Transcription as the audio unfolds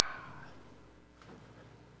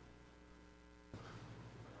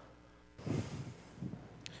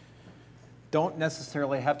don't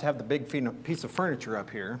necessarily have to have the big piece of furniture up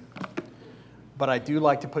here, but I do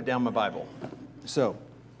like to put down my Bible. So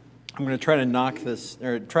I'm going to try to knock this,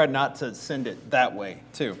 or try not to send it that way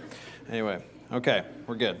too. Anyway, okay,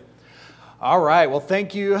 we're good. All right, well,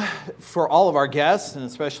 thank you for all of our guests, and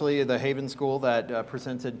especially the Haven School that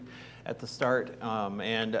presented at the start.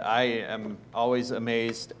 And I am always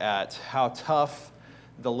amazed at how tough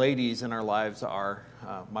the ladies in our lives are.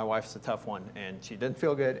 My wife's a tough one, and she didn't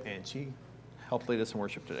feel good, and she helped lead us in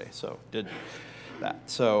worship today, so did that.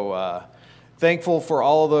 So thankful for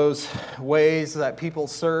all of those ways that people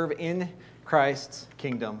serve in Christ's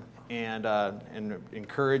kingdom, and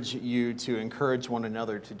encourage you to encourage one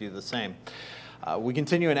another to do the same. We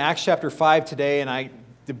continue in Acts chapter 5 today, and I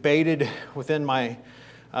debated within my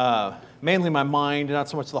mainly my mind, not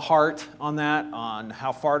so much the heart on that, on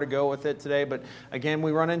how far to go with it today. But again,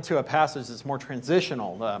 we run into a passage that's more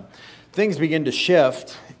transitional. Things begin to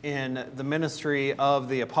shift in the ministry of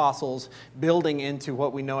the apostles, building into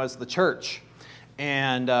what we know as the church.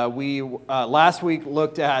 And we last week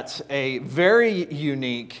looked at a very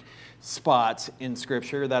unique spot in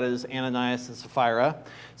Scripture, that is Ananias and Sapphira.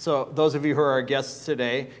 So those of you who are our guests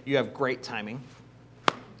today, you have great timing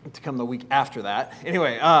to come the week after that.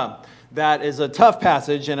 Anyway, that is a tough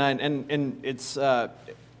passage, and it's a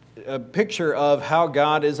picture of how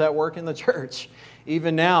God is at work in the church,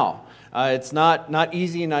 even now. It's not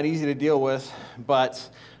easy to deal with, but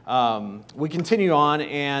we continue on,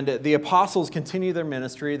 and the apostles continue their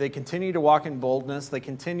ministry. They continue to walk in boldness. They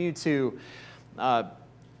continue to,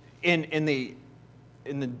 in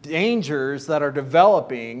the dangers that are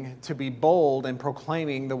developing, to be bold in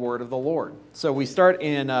proclaiming the word of the Lord. So we start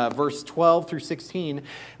in verse 12 through 16, and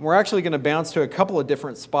we're actually going to bounce to a couple of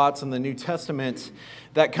different spots in the New Testament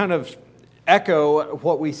that kind of echo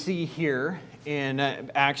what we see here in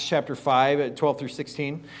Acts chapter 5, 12 through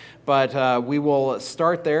 16. But we will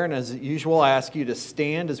start there, and as usual, I ask you to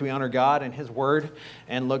stand as we honor God and His Word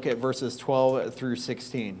and look at verses 12 through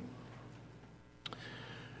 16.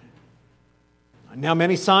 Now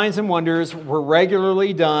many signs and wonders were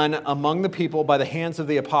regularly done among the people by the hands of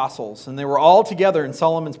the apostles, and they were all together in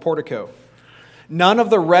Solomon's portico. None of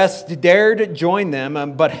the rest dared join them,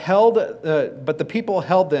 but the people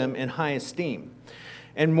held them in high esteem.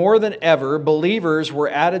 And more than ever, believers were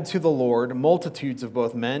added to the Lord, multitudes of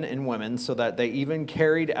both men and women, so that they even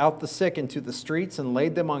carried out the sick into the streets and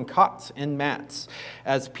laid them on cots and mats.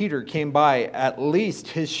 As Peter came by, at least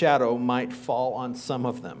his shadow might fall on some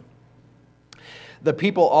of them. The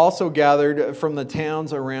people also gathered from the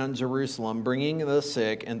towns around Jerusalem, bringing the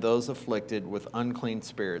sick and those afflicted with unclean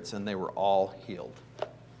spirits, and they were all healed.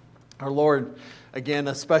 Our Lord, again,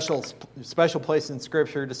 a special place in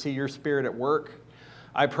Scripture to see your Spirit at work.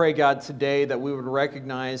 I pray, God, today that we would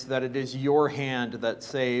recognize that it is your hand that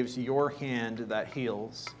saves, your hand that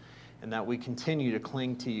heals, and that we continue to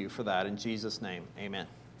cling to you for that. In Jesus' name, amen.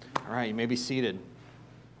 All right, you may be seated.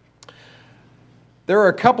 There are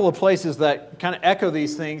a couple of places that kind of echo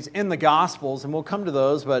these things in the Gospels, and we'll come to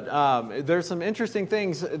those, but there's some interesting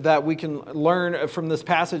things that we can learn from this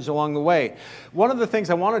passage along the way. One of the things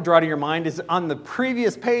I want to draw to your mind is on the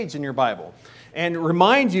previous page in your Bible, and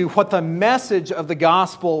remind you what the message of the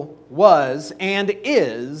gospel was and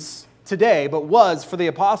is today, but was for the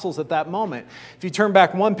apostles at that moment. If you turn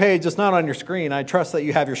back one page, it's not on your screen. I trust that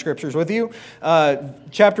you have your scriptures with you.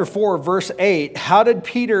 Chapter 4, verse 8, how did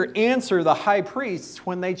Peter answer the high priests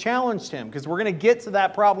when they challenged him? Because we're going to get to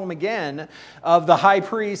that problem again of the high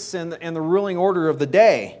priests and the ruling order of the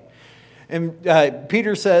day. And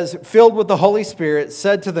Peter says, filled with the Holy Spirit,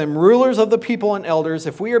 said to them, rulers of the people and elders,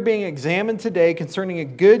 if we are being examined today concerning a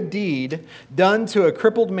good deed done to a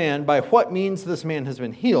crippled man, by what means this man has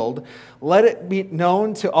been healed, let it be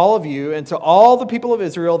known to all of you and to all the people of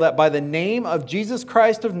Israel that by the name of Jesus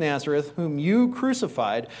Christ of Nazareth, whom you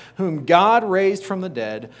crucified, whom God raised from the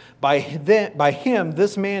dead, by him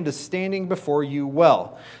this man is standing before you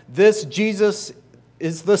well. This Jesus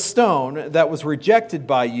is the stone that was rejected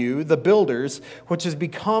by you, the builders, which has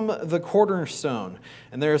become the cornerstone.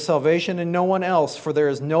 And there is salvation in no one else, for there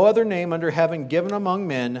is no other name under heaven given among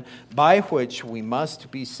men by which we must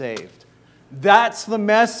be saved. That's the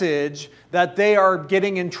message that they are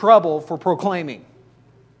getting in trouble for proclaiming.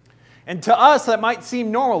 And to us, that might seem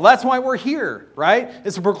normal. That's why we're here, right?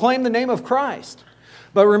 Is to proclaim the name of Christ.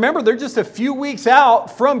 But remember, they're just a few weeks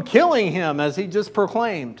out from killing him, as he just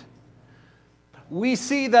proclaimed. We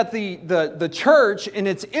see that the church in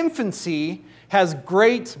its infancy has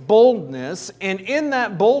great boldness, and in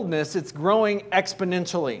that boldness, it's growing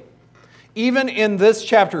exponentially. Even in this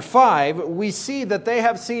chapter 5, we see that they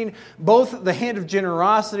have seen both the hand of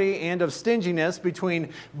generosity and of stinginess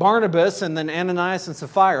between Barnabas and then Ananias and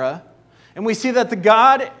Sapphira. And we see that the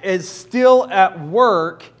God is still at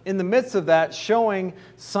work in the midst of that, showing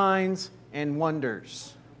signs and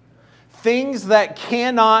wonders. Things that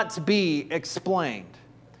cannot be explained.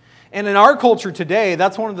 And in our culture today,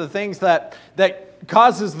 that's one of the things that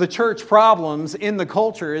causes the church problems in the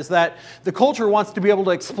culture, is that the culture wants to be able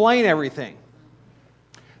to explain everything.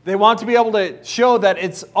 They want to be able to show that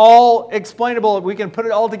it's all explainable. We can put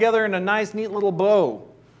it all together in a nice, neat little bow.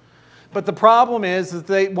 But the problem is that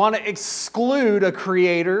they want to exclude a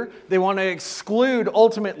creator. They want to exclude,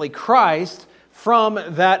 ultimately, Christ from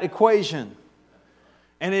that equation.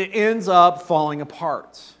 And it ends up falling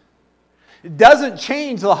apart. It doesn't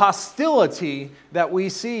change the hostility that we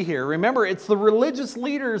see here. Remember, it's the religious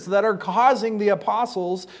leaders that are causing the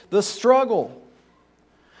apostles the struggle.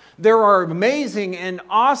 There are amazing and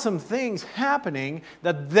awesome things happening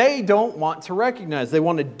that they don't want to recognize. They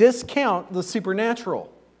want to discount the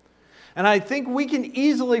supernatural. And I think we can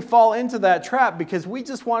easily fall into that trap because we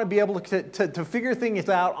just want to be able to figure things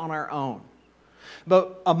out on our own.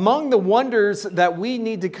 But among the wonders that we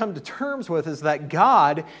need to come to terms with is that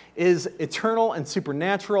God is eternal and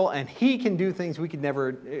supernatural, and He can do things we could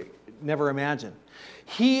never imagine.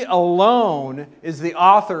 He alone is the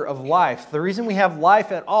author of life. The reason we have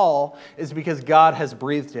life at all is because God has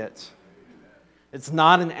breathed it. It's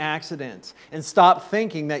not an accident. And stop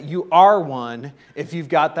thinking that you are one if you've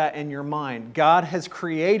got that in your mind. God has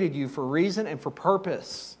created you for reason and for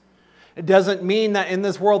purpose. It doesn't mean that in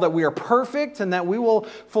this world that we are perfect and that we will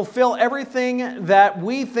fulfill everything that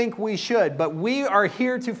we think we should. But we are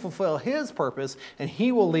here to fulfill His purpose, and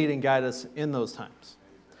He will lead and guide us in those times.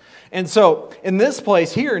 And so, in this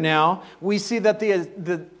place here now, we see that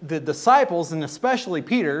the disciples, and especially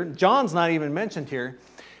Peter, John's not even mentioned here,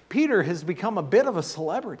 Peter has become a bit of a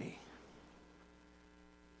celebrity.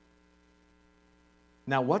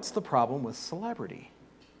 Now, what's the problem with celebrity?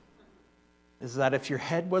 Is that if your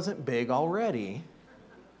head wasn't big already,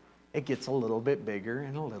 it gets a little bit bigger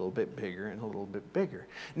and a little bit bigger and a little bit bigger.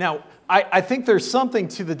 Now, I think there's something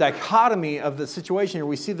to the dichotomy of the situation here.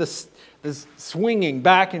 We see this swinging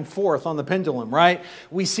back and forth on the pendulum, right?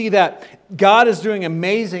 We see that God is doing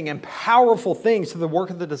amazing and powerful things to the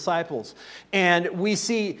work of the disciples. And we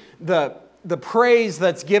see the praise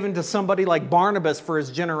that's given to somebody like Barnabas for his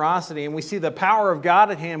generosity. And we see the power of God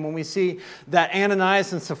at hand when we see that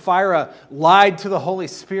Ananias and Sapphira lied to the Holy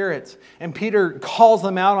Spirit. And Peter calls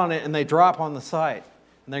them out on it, and they drop on the side.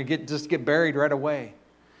 And they just get buried right away.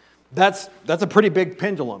 That's a pretty big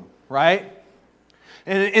pendulum, right?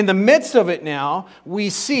 And in the midst of it now, we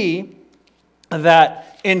see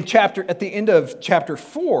that at the end of chapter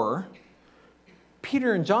 4,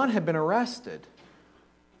 Peter and John have been arrested.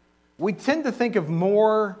 We tend to think of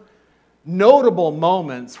more notable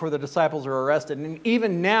moments where the disciples are arrested. And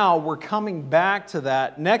even now, we're coming back to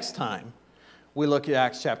that next time we look at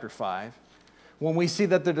Acts chapter 5, when we see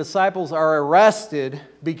that the disciples are arrested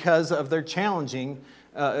because of their challenge to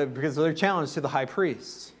the high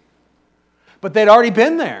priests. But they'd already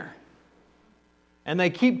been there. And they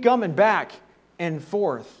keep coming back and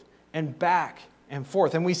forth and back and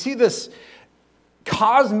forth. And we see this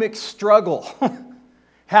cosmic struggle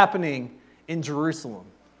happening in Jerusalem.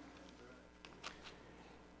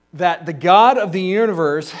 That the God of the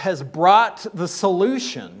universe has brought the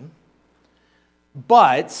solution,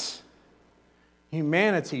 but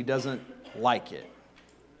humanity doesn't like it.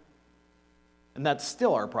 And that's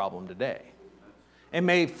still our problem today. It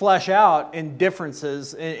may flesh out in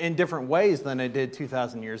differences, in different ways than it did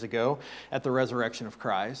 2,000 years ago at the resurrection of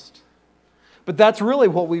Christ. But that's really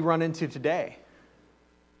what we run into today.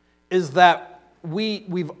 Is that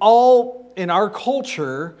we've all, in our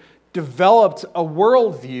culture, developed a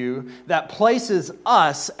worldview that places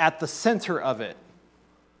us at the center of it.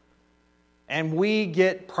 And we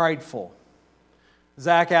get prideful.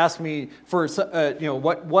 Zach asked me for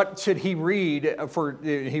what should he read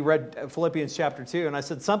he read Philippians chapter 2, and I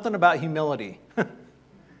said something about humility.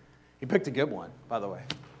 He picked a good one, by the way.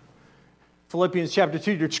 Philippians chapter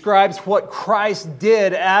 2 describes what Christ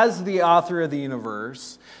did as the author of the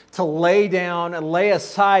universe to lay down and lay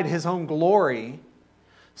aside His own glory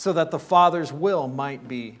so that the Father's will might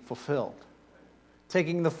be fulfilled,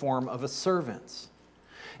 taking the form of a servant.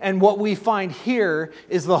 And what we find here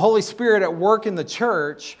is the Holy Spirit at work in the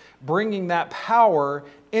church, bringing that power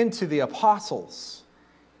into the apostles.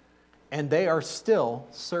 And they are still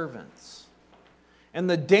servants. And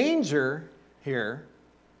the danger here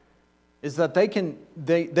is that they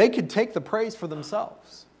could take the praise for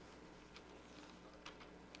themselves.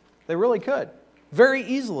 They really could. Very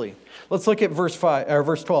easily. Let's look at verse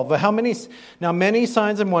 12. Now many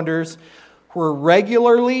signs and wonders were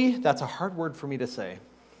regularly, that's a hard word for me to say,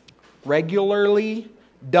 regularly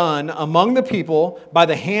done among the people by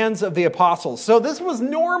the hands of the apostles. So this was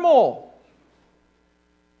normal.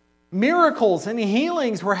 Miracles and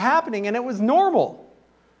healings were happening, and it was normal.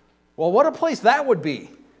 Well, what a place that would be,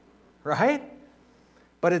 right?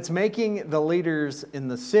 But it's making the leaders in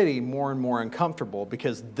the city more and more uncomfortable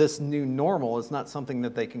because this new normal is not something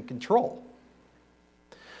that they can control.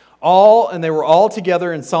 And they were all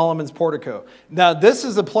together in Solomon's portico. Now, this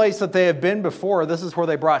is a place that they have been before. This is where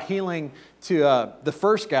they brought healing to the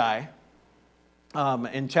first guy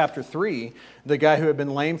in chapter 3, the guy who had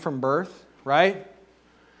been lame from birth, right?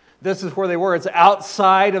 This is where they were. It's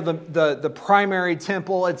outside of the primary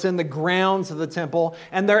temple. It's in the grounds of the temple.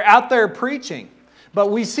 And they're out there preaching. But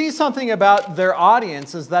we see something about their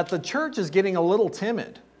audience is that the church is getting a little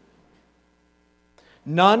timid.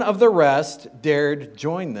 None of the rest dared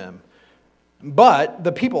join them, but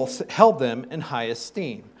the people held them in high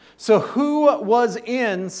esteem. So who was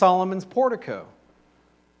in Solomon's portico?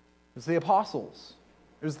 It was the apostles.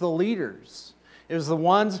 It was the leaders. It was the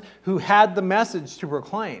ones who had the message to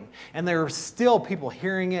proclaim. And there were still people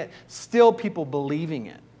hearing it, still people believing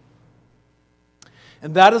it.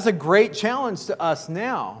 And that is a great challenge to us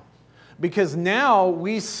now, because now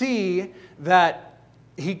we see that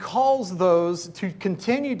he calls those to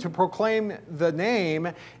continue to proclaim the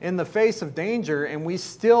name in the face of danger, and we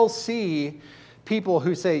still see people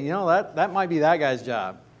who say, you know, that might be that guy's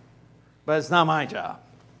job, but it's not my job.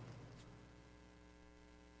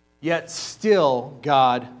 Yet still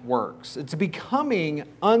God works. It's becoming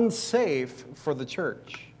unsafe for the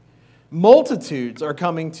church. Multitudes are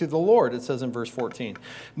coming to the Lord, it says in verse 14.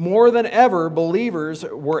 More than ever, believers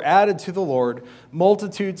were added to the Lord,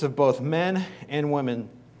 multitudes of both men and women.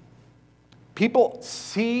 People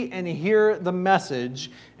see and hear the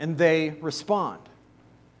message, and they respond.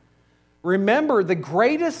 Remember, the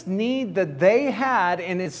greatest need that they had,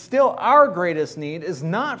 and it's still our greatest need, is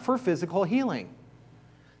not for physical healing.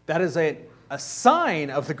 That is a sign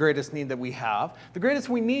of the greatest need that we have. The greatest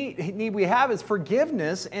need we have is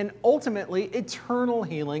forgiveness and ultimately eternal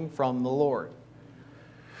healing from the Lord.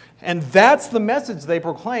 And that's the message they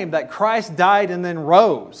proclaim, that Christ died and then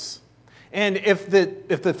rose. And if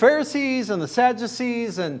the Pharisees and the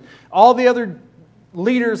Sadducees and all the other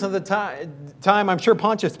leaders of the time, I'm sure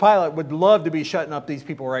Pontius Pilate would love to be shutting up these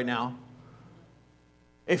people right now.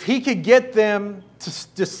 If he could get them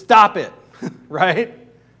to stop it, right?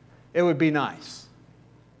 It would be nice.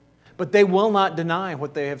 But they will not deny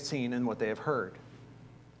what they have seen and what they have heard.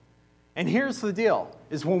 And here's the deal,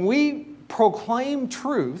 is when we proclaim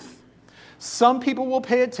truth, some people will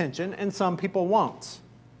pay attention and some people won't.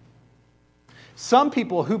 Some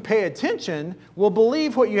people who pay attention will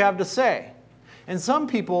believe what you have to say, and some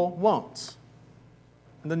people won't.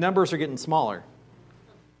 And the numbers are getting smaller.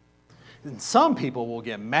 And some people will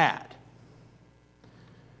get mad.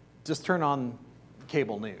 Just turn on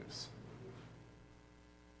cable news.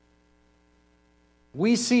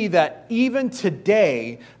 We see that even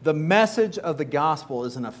today, the message of the gospel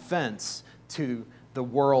is an offense to the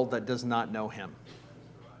world that does not know him.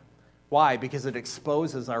 Why? Because it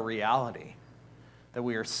exposes our reality, that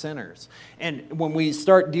we are sinners. And when we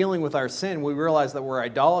start dealing with our sin, we realize that we're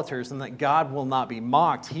idolaters and that God will not be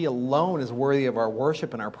mocked. He alone is worthy of our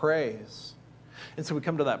worship and our praise. And so we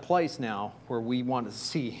come to that place now where we want to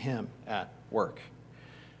see him at work.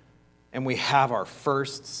 And we have our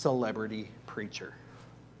first celebrity preacher.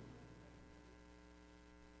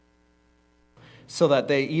 So that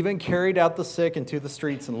they even carried out the sick into the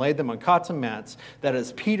streets and laid them on cots and mats, that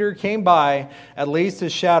as Peter came by, at least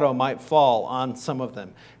his shadow might fall on some of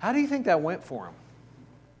them. How do you think that went for him?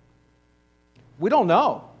 We don't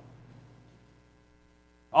know.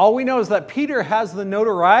 All we know is that Peter has the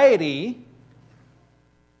notoriety.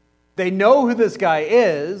 They know who this guy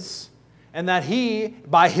is, and that he,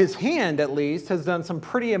 by his hand at least, has done some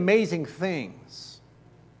pretty amazing things.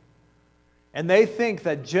 And they think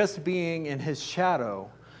that just being in his shadow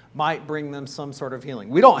might bring them some sort of healing.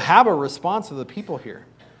 We don't have a response of the people here.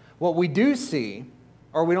 What we do see,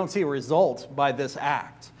 or we don't see a result by this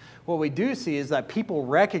act, what we do see is that people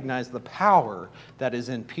recognize the power that is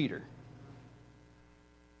in Peter.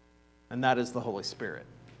 And that is the Holy Spirit.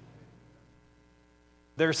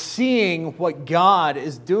 They're seeing what God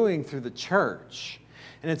is doing through the church,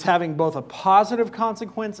 and it's having both a positive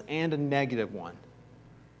consequence and a negative one.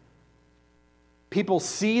 People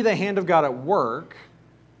see the hand of God at work,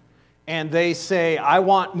 and they say, I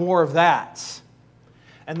want more of that.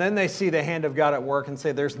 And then they see the hand of God at work and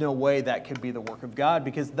say, there's no way that could be the work of God,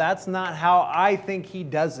 because that's not how I think he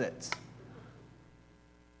does it.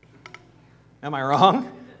 Am I wrong?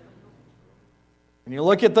 And you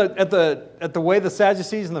look at the way the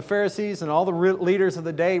Sadducees and the Pharisees and all the leaders of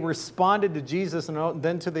the day responded to Jesus and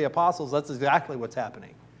then to the apostles, that's exactly what's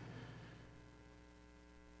happening.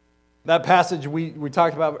 That passage we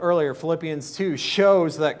talked about earlier, Philippians 2,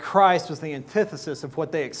 shows that Christ was the antithesis of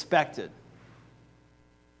what they expected.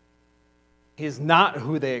 He is not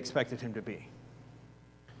who they expected him to be.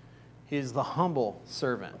 He is the humble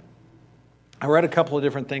servant. I read a couple of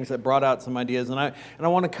different things that brought out some ideas, and I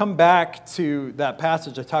want to come back to that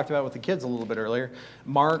passage I talked about with the kids a little bit earlier.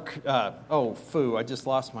 Mark, I just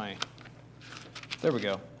lost my, there we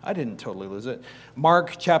go. I didn't totally lose it.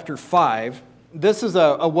 Mark chapter 5. This is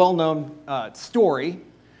a well-known story,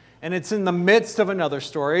 and it's in the midst of another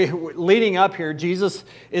story. Leading up here, Jesus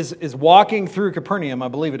is walking through Capernaum, I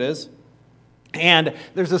believe it is, and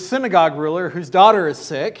there's a synagogue ruler whose daughter is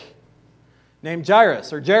sick, named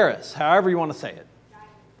Jairus, or Jairus, however you want to say it.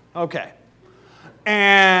 Okay.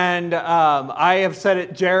 And I have said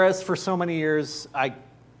it Jairus for so many years, I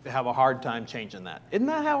have a hard time changing that. Isn't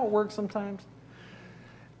that how it works sometimes?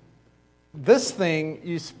 This thing,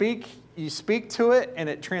 you speak to it and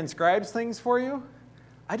it transcribes things for you.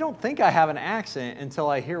 I don't think I have an accent until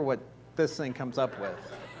I hear what this thing comes up with.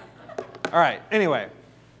 All right, anyway.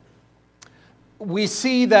 We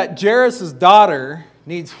see that Jairus' daughter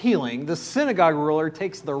needs healing. The synagogue ruler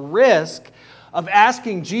takes the risk of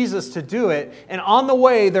asking Jesus to do it, and on the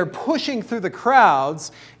way they're pushing through the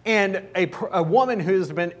crowds, and a woman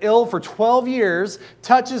who's been ill for 12 years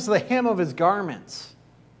touches the hem of his garments.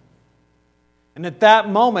 And at that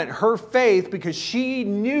moment, her faith, because she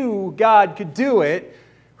knew God could do it,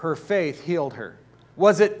 her faith healed her.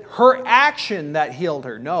 Was it her action that healed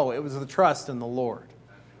her? No, it was the trust in the Lord.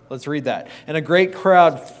 Let's read that. And a great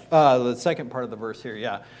crowd, the second part of the verse here,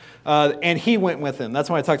 yeah. And he went with him. That's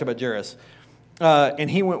why I talked about Jairus.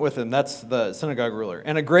 And he went with him. That's the synagogue ruler.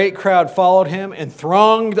 And a great crowd followed him and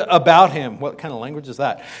thronged about him. What kind of language is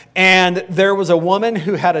that? And there was a woman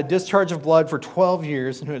who had a discharge of blood for 12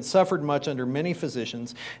 years and who had suffered much under many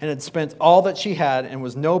physicians and had spent all that she had and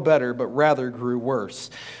was no better, but rather grew worse.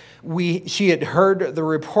 She had heard the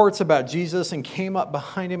reports about Jesus and came up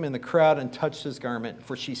behind him in the crowd and touched his garment.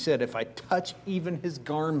 For she said, if I touch even his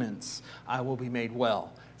garments, I will be made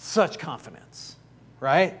well. Such confidence,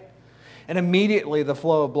 right? And immediately the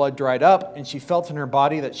flow of blood dried up, and she felt in her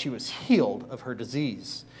body that she was healed of her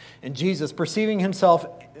disease. And Jesus, perceiving himself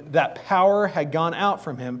that power had gone out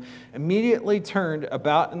from him, immediately turned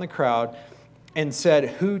about in the crowd and said,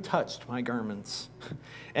 who touched my garments?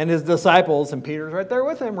 And his disciples, and Peter's right there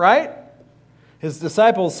with him, right? His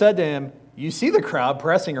disciples said to him, you see the crowd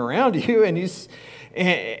pressing around you, and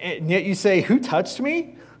yet you say, who touched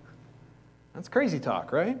me? That's crazy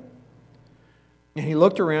talk, right? And he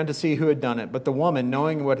looked around to see who had done it. But the woman,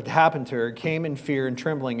 knowing what had happened to her, came in fear and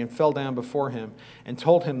trembling and fell down before him and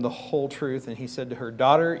told him the whole truth. And he said to her,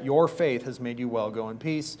 daughter, your faith has made you well. Go in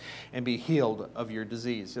peace and be healed of your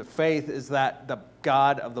disease. So faith is that the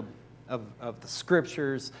God of the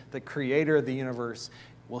Scriptures, the creator of the universe,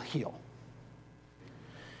 will heal.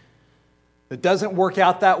 It doesn't work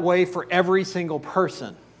out that way for every single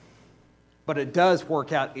person, but it does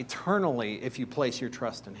work out eternally if you place your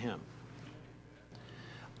trust in him.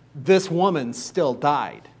 This woman still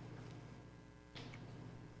died.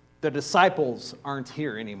 The disciples aren't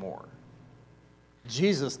here anymore.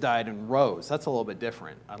 Jesus died and rose. That's a little bit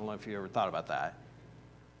different. I don't know if you ever thought about that.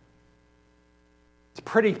 It's a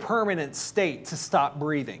pretty permanent state to stop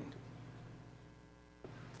breathing.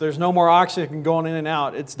 If there's no more oxygen going in and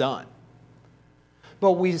out, it's done.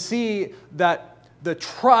 But we see that the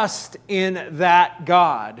trust in that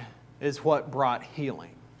God is what brought healing.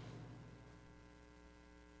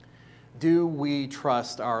 Do we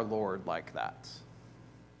trust our Lord like that?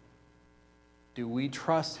 Do we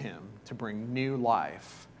trust him to bring new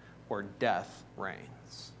life where death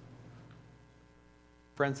reigns?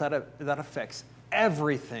 Friends, that affects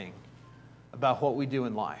everything about what we do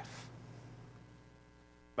in life,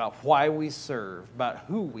 about why we serve, about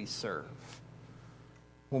who we serve.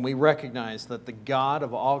 When we recognize that the God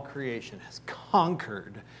of all creation has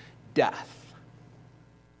conquered death.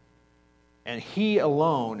 And he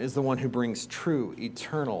alone is the one who brings true,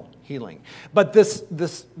 eternal healing. But this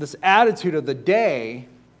attitude of the day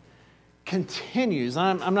continues.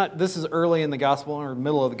 This is early in the gospel, or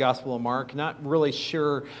middle of the Gospel of Mark. Not really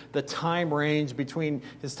sure the time range between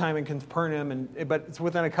his time in Capernaum, but it's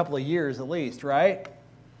within a couple of years at least, right?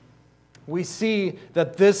 We see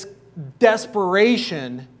that this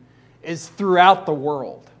desperation is throughout the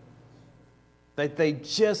world. That they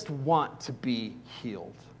just want to be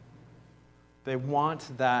healed. They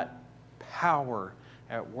want that power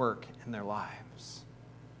at work in their lives.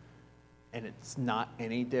 And it's not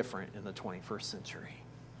any different in the 21st century.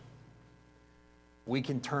 We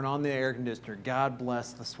can turn on the air conditioner. God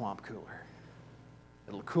bless the swamp cooler.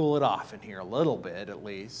 It'll cool it off in here a little bit at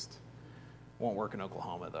least. Won't work in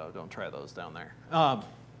Oklahoma though. Don't try those down there.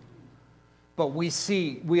 But we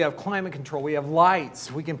have climate control. We have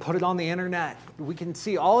lights. We can put it on the internet. We can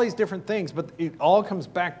see all these different things. But it all comes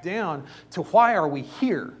back down to why are we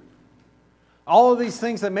here? All of these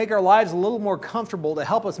things that make our lives a little more comfortable, to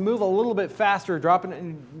help us move a little bit faster,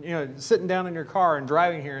 sitting down in your car and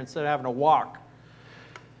driving here instead of having to walk.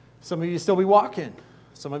 Some of you still be walking.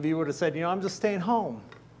 Some of you would have said, I'm just staying home.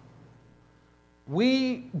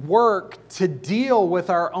 We work to deal with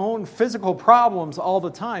our own physical problems all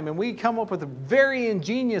the time, and we come up with very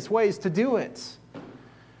ingenious ways to do it.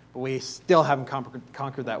 But we still haven't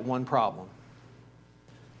conquered that one problem.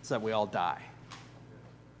 It's that we all die.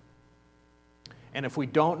 And if we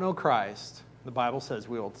don't know Christ, the Bible says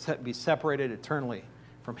we will be separated eternally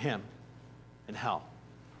from Him in hell.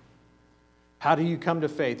 How do you come to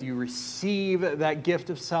faith? You receive that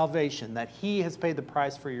gift of salvation, that He has paid the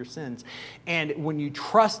price for your sins. And when you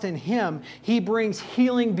trust in Him, He brings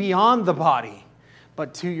healing beyond the body,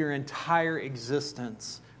 but to your entire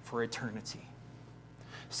existence for eternity.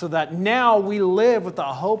 So that now we live with the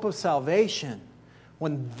hope of salvation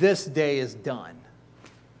when this day is done.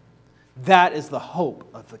 That is the hope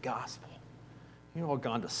of the gospel. You all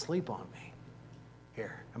gone to sleep on me.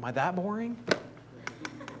 Here, am I that boring?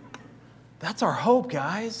 That's our hope,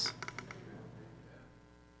 guys.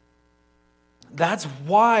 That's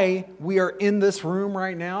why we are in this room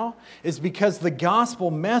right now, is because the gospel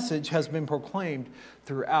message has been proclaimed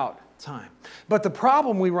throughout time. But the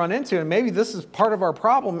problem we run into, and maybe this is part of our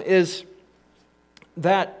problem, is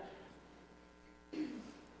that,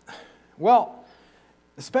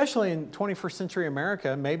 especially in 21st century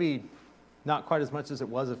America, maybe not quite as much as it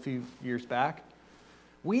was a few years back,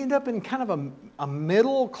 we end up in kind of a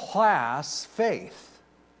middle class faith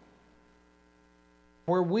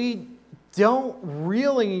where we don't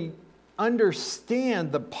really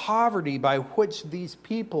understand the poverty by which these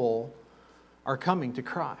people are coming to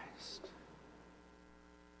Christ.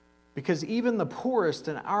 Because even the poorest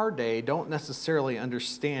in our day don't necessarily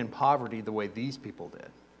understand poverty the way these people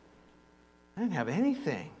did. They didn't have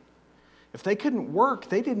anything. If they couldn't work,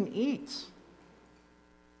 they didn't eat.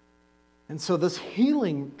 And so this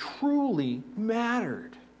healing truly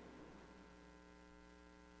mattered.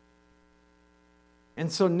 And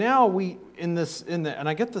so now and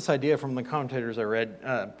I get this idea from the commentators I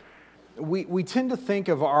read, we tend to think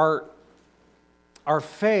of our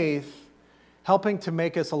faith helping to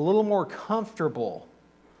make us a little more comfortable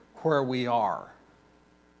where we are,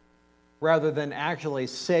 rather than actually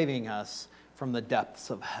saving us from the depths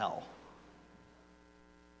of hell.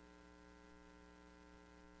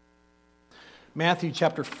 Matthew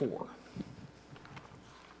chapter 4.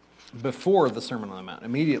 Before the Sermon on the Mount,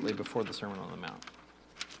 immediately before the Sermon on the Mount.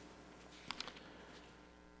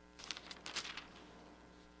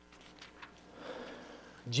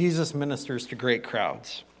 Jesus ministers to great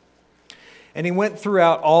crowds. And He went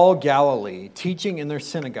throughout all Galilee, teaching in their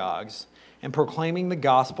synagogues and proclaiming the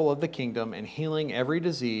gospel of the kingdom and healing every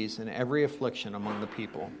disease and every affliction among the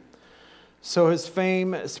people. So His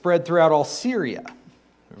fame spread throughout all Syria.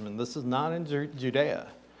 And this is not in Judea,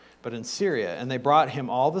 but in Syria. And they brought Him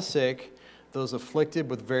all the sick, those afflicted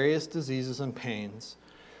with various diseases and pains,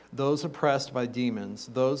 those oppressed by demons,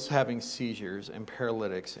 those having seizures and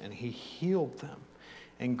paralytics, and He healed them.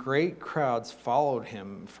 And great crowds followed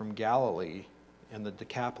Him from Galilee and the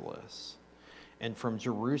Decapolis, and from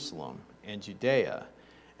Jerusalem and Judea,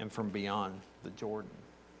 and from beyond the Jordan.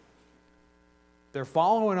 They're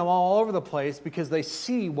following Him all over the place because they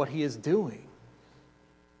see what He is doing.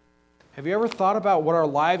 Have you ever thought about what our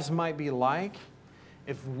lives might be like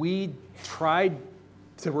if we tried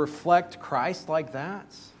to reflect Christ like that?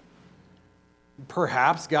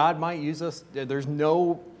 Perhaps God might use us. There's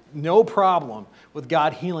no problem with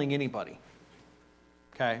God healing anybody.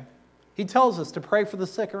 Okay? He tells us to pray for the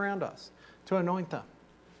sick around us, to anoint them.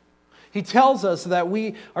 He tells us that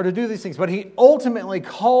we are to do these things, but He ultimately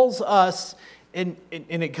calls us, and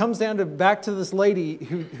it comes down to back to this lady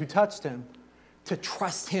who touched Him, to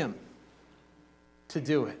trust Him to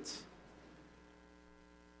do it.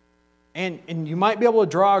 And you might be able to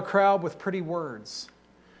draw a crowd with pretty words,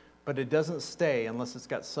 but it doesn't stay unless it's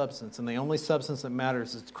got substance. And the only substance that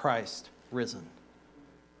matters is Christ risen.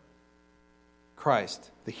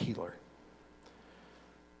 Christ, the healer.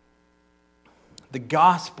 The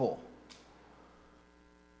gospel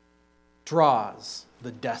draws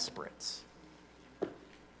the desperates.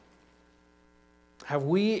 Have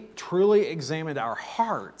we truly examined our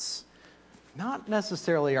hearts, not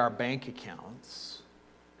necessarily our bank accounts,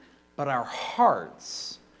 but our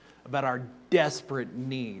hearts about our desperate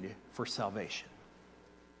need for salvation?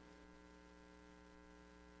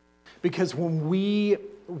 Because when we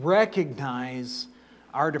recognize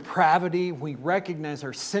our depravity, we recognize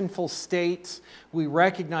our sinful states, we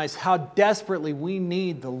recognize how desperately we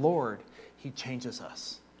need the Lord, He changes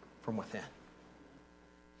us from within.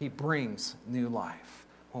 He brings new life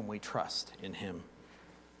when we trust in Him.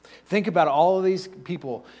 Think about all of these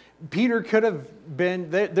people. Peter could have been,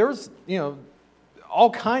 there's, all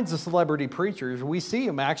kinds of celebrity preachers. We see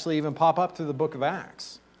them actually even pop up through the book of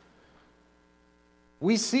Acts.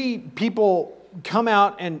 We see people come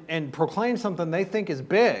out and proclaim something they think is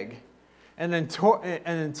big, and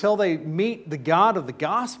until they meet the God of the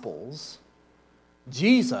Gospels,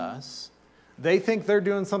 Jesus, they think they're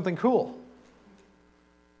doing something cool.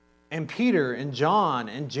 And Peter and John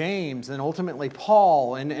and James and ultimately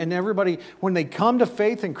Paul and everybody, when they come to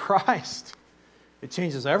faith in Christ, it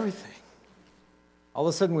changes everything. All of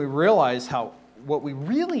a sudden we realize what we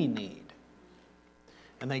really need,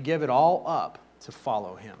 and they give it all up to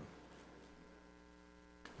follow Him.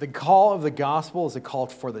 The call of the gospel is a call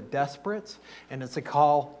for the desperate, and it's a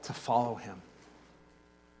call to follow Him,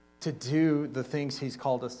 to do the things He's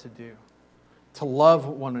called us to do, to love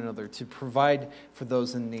one another, to provide for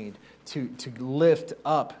those in need, to lift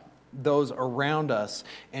up those around us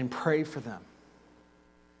and pray for them,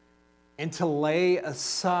 and to lay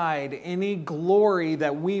aside any glory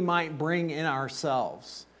that we might bring in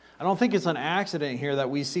ourselves. I don't think it's an accident here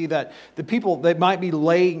that we see that the people that might be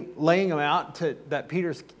laying them out that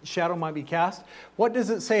Peter's shadow might be cast. What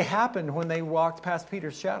does it say happened when they walked past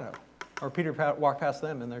Peter's shadow? Or Peter walked past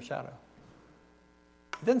them in their shadow?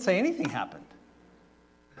 It didn't say anything happened.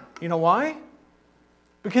 You know why?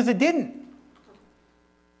 Because it didn't.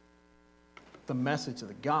 The message of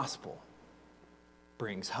the gospel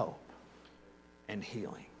brings hope and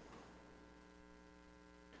healing.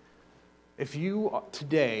 If you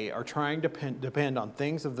today are trying to depend on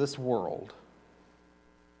things of this world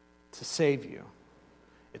to save you,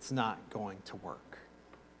 it's not going to work.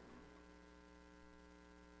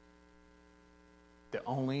 The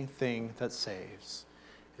only thing that saves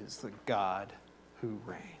is the God who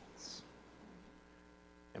reigns,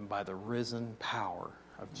 and by the risen power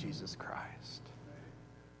of Jesus Christ.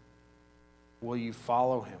 Will you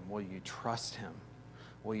follow Him? Will you trust Him?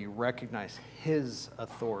 Will you recognize His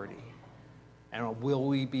authority? And will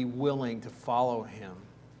we be willing to follow Him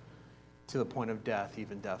to the point of death,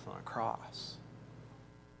 even death on a cross?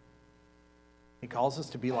 He calls us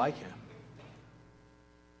to be like Him.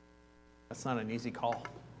 That's not an easy call.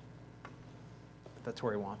 But that's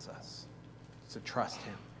where He wants us, to trust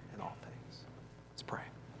Him in all things. Let's pray.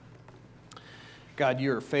 God,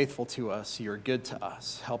 You are faithful to us. You are good to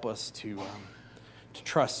us. Help us to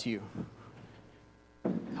trust You.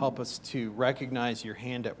 Help us to recognize Your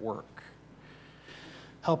hand at work.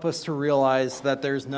 Help us to realize that there's no